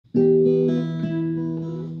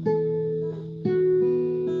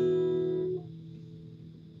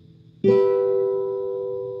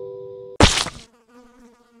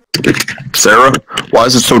Sarah, why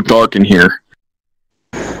is it so dark in here?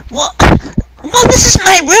 Well, this is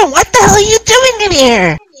my room. What the hell are you doing in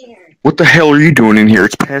here? What the hell are you doing in here?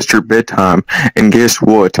 It's past your bedtime. And guess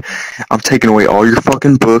what? I'm taking away all your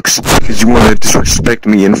fucking books because you want to disrespect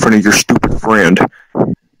me in front of your stupid friend.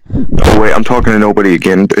 Oh wait, I'm talking to nobody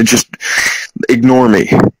again. Just ignore me.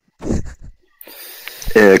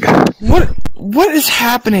 Egg. What is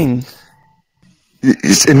happening?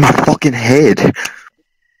 It's in my fucking head.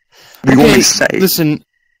 What do you want me to say? Listen,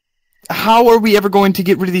 how are we ever going to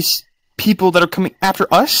get rid of these people that are coming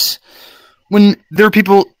after us when there are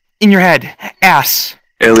people in your head? Ass.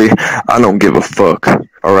 Ellie, I don't give a fuck.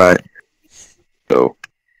 Alright? So,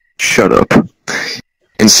 shut up.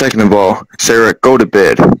 And second of all, Sarah, go to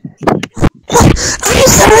bed. I was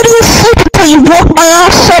already asleep until you woke my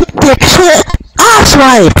ass up, bitch. Ass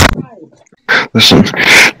right. Listen,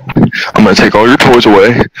 I'm gonna take all your toys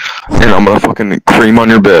away, and I'm gonna fucking cream on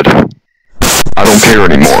your bed. I don't care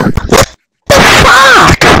anymore.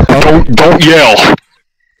 Fuck! Don't yell!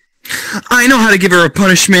 I know how to give her a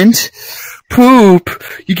punishment. Poop.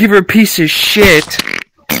 You give her a piece of shit.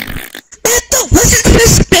 Don't listen to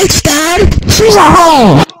this bitch, Dad. She's a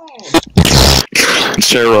hoe.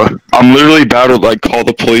 Sarah, I'm literally about to, like, call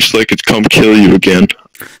the police so they could come kill you again.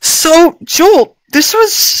 So, Joel, this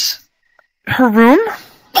was her room?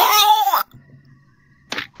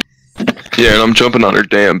 Yeah, and I'm jumping on her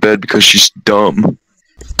damn bed because she's dumb.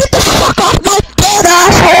 Get the fuck off my bed,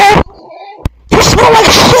 asshole! You smell like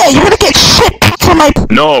shit! You're gonna get shit from my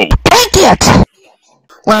No! blanket!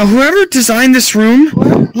 Wow, whoever designed this room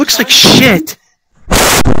looks like shit.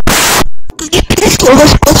 Did you kill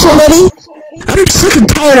this bitch already? I'm sick and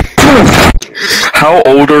tired of proof. How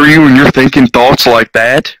old are you when you're thinking thoughts like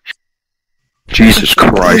that? Jesus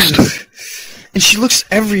Christ. And she looks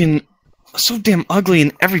so damn ugly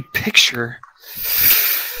in every picture.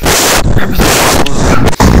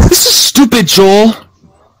 This is stupid, Joel.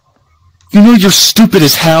 You know you're stupid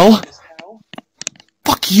as hell.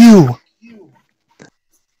 Fuck you.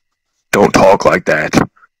 Don't talk like that.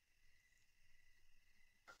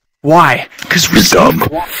 Why? Because we're dumb.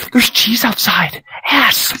 There's cheese outside.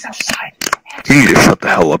 Ass. You need to shut the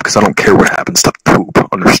hell up because I don't care what happens to poop,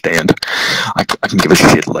 understand? I can give a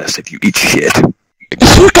shit less if you eat shit.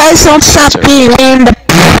 If you guys don't stop being in the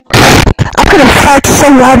I'm gonna fart so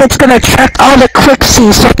loud it's gonna attract all the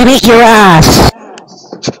quixies so I can eat your ass.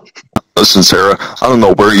 Listen, Sarah, I don't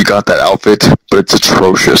know where you got that outfit, but it's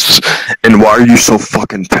atrocious. And why are you so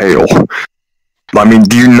fucking pale? I mean,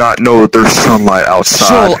 do you not know that there's sunlight outside?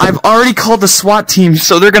 Joel, I've already called the SWAT team,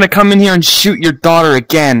 so they're gonna come in here and shoot your daughter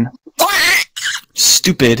again.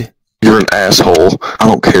 Stupid. You're an asshole. I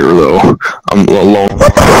don't care, though. I'm alone.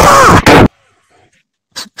 What the fuck?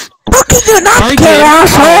 How can you not care,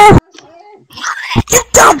 asshole? You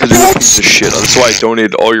dumb Because you're a bitch! piece of shit. That's why I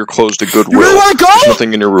donated all your clothes to Goodwill. You really wanna go? There's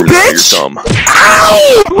nothing in your room now, you're dumb. Ow!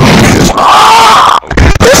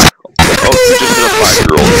 Oh, you just hit a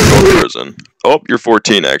 5-year-old. You're going to prison. Oh, you're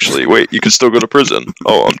 14, actually. Wait, you can still go to prison.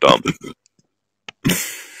 Oh, I'm dumb.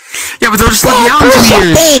 Yeah, but they'll just let me out in 2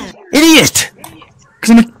 years. Idiot! Because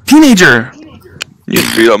I'm a teenager. You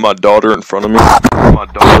beat up my daughter in front of me? My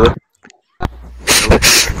daughter?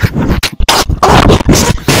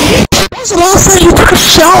 When's the last time you took a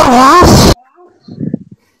shower, ass?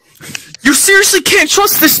 You seriously can't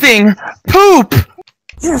trust this thing! Poop!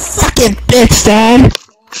 You're a fucking bitch, Dad.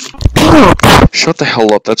 Poop. Shut the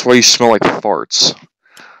hell up. That's why you smell like farts.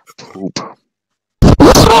 Poop.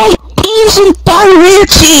 What's wrong with peas and diarrhea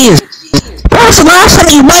cheese? When's the last time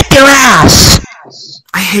you wiped your ass?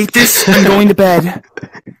 I hate this. I'm going to bed.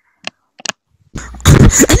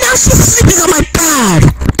 And now she's sleeping on my bed.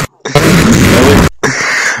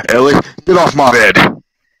 Ellie, get off my bed.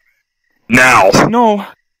 Now. No.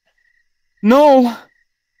 No.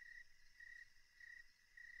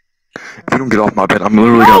 If you don't get off my bed, I'm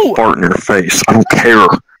literally gonna fart in your face. I don't care.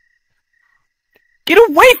 Get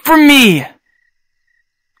away from me!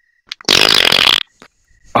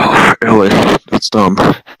 Oh, Ellie, that's dumb.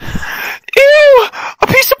 Ew! A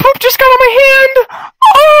piece of poop just got on my hand!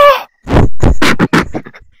 Oh!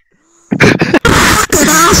 Fucking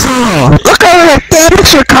asshole! Look over the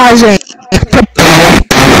damage you're causing!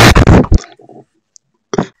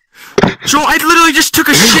 Joel, I literally just took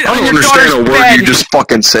a shit I on don't your understand daughter's a word bed! you just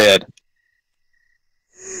fucking said.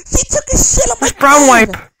 He took a shit on my Brown bed.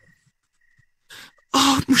 wipe!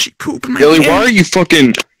 Oh, mushy poop in my Ellie, hand. why are you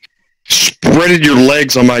fucking spreading your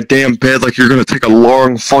legs on my damn bed like you're gonna take a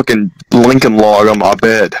long fucking Lincoln log on my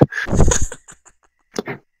bed?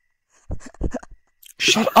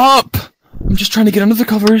 Shut up! I'm just trying to get under the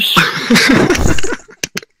covers.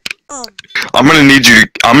 I'm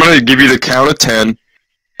gonna give you the count of 10.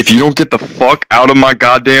 If you don't get the fuck out of my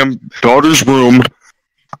goddamn daughter's room,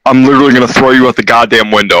 I'm literally gonna throw you out the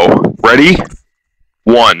goddamn window. Ready?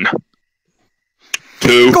 1,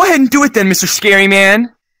 2. Go ahead and do it then, Mr. Scary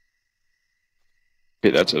Man.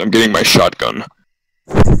 Okay, that's it. I'm getting my shotgun.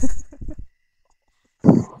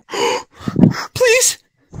 Please!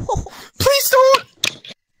 Please don't!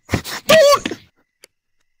 Don't!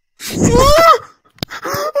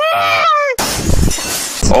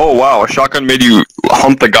 Oh wow, a shotgun made you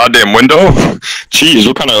hump the goddamn window? Jeez,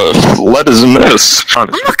 what kind of lead is in this? I'm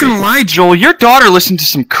not gonna lie, Joel, your daughter listened to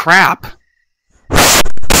some crap.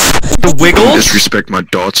 The Wiggles? Disrespect my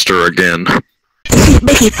dotster again.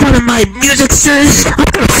 Making fun of my musicsters. I'm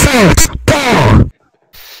gonna say it. Go.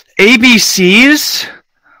 ABCs?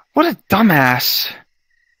 What a dumbass.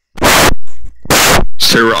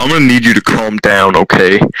 Sarah, I'm gonna need you to calm down,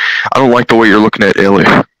 okay? I don't like the way you're looking at Ellie.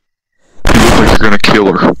 You look like you're gonna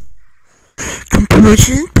kill her.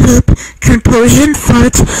 Composure, poop, composure,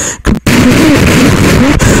 fart,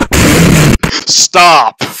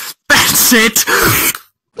 Stop! That's it!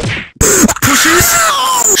 Pushes!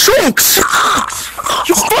 Chokes!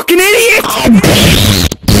 You fucking idiot!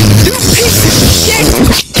 You piece of shit!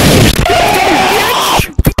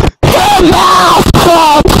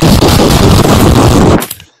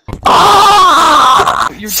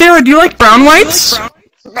 Sarah, do you like brown whites?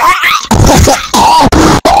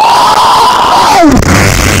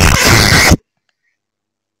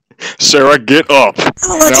 Sarah, get up!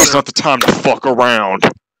 Now's not the time to fuck around.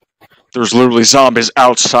 There's literally zombies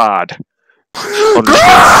outside. Holy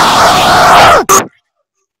crap.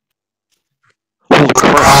 Dad,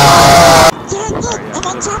 look, I'm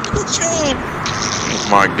on top of the train. Oh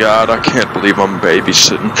my god, I can't believe I'm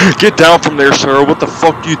babysitting. Get down from there, Sarah. What the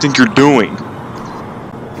fuck do you think you're doing?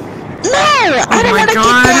 No, I don't want to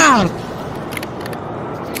get down.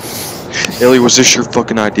 Ellie, was this your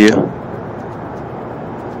fucking idea?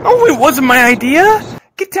 Oh, it wasn't my idea!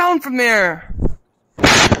 Get down from there!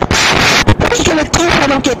 What are you gonna do if I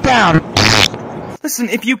don't get down? Listen,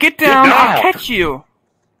 if you get down, I'll catch you!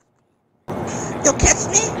 You'll catch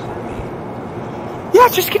me? Yeah,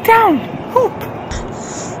 just get down! Hoop!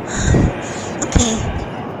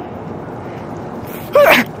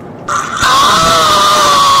 Okay.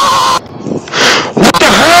 What the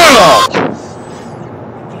hell?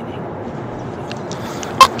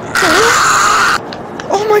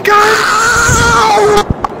 Oh my god!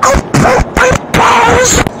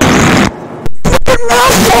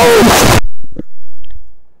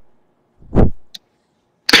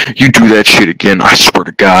 You do that shit again, I swear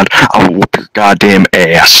to God, I will whoop your goddamn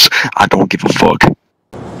ass. I don't give a fuck.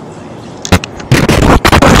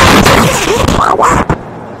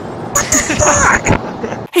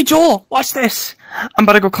 Hey Joel, watch this! I'm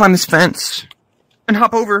about to go climb this fence. And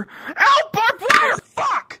hop over. Ow, barbed wire!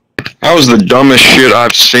 Fuck! That was the dumbest shit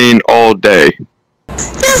I've seen all day. You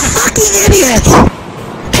fucking idiot!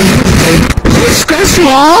 You scratch your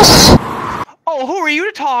ass? Oh, who are you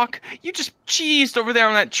to talk? You just cheesed over there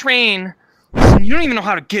on that train. Listen, you don't even know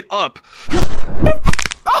how to get up.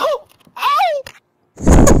 Oh! Ow!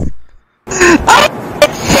 Shit!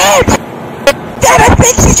 Dad, I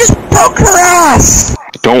think she just broke her ass!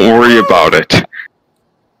 Don't worry about it.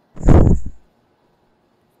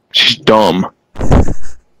 She's dumb.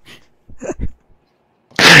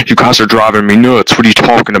 You guys are driving me nuts. What are you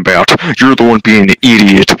talking about? You're the one being an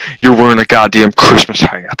idiot. You're wearing a goddamn Christmas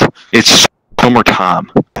hat. It's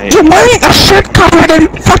summertime. You're wearing a shirt covered in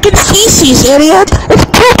fucking feces, idiot! It's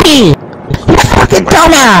poopy! You fucking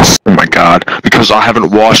dumbass! Oh my god. Because I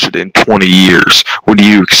haven't washed it in 20 years. What do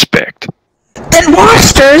you expect? Then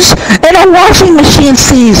wash theirs in a washing machine,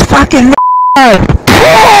 sees fucking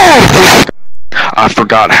I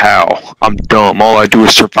forgot how. I'm dumb. All I do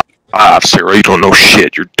is survive, Sarah. You don't know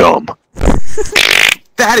shit. You're dumb.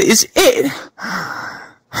 That is it!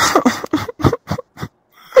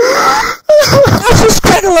 I just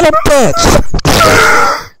got a little bitch!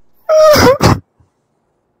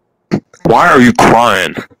 Why are you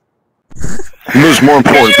crying? There's more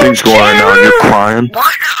important things going on now and you're crying.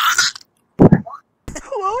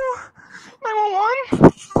 Hello?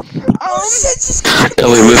 911?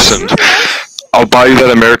 Ellie, listen. I'll buy you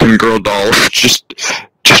that American Girl doll. Just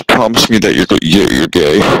promise me that you're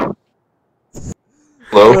gay.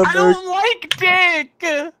 Hello? I don't like dick!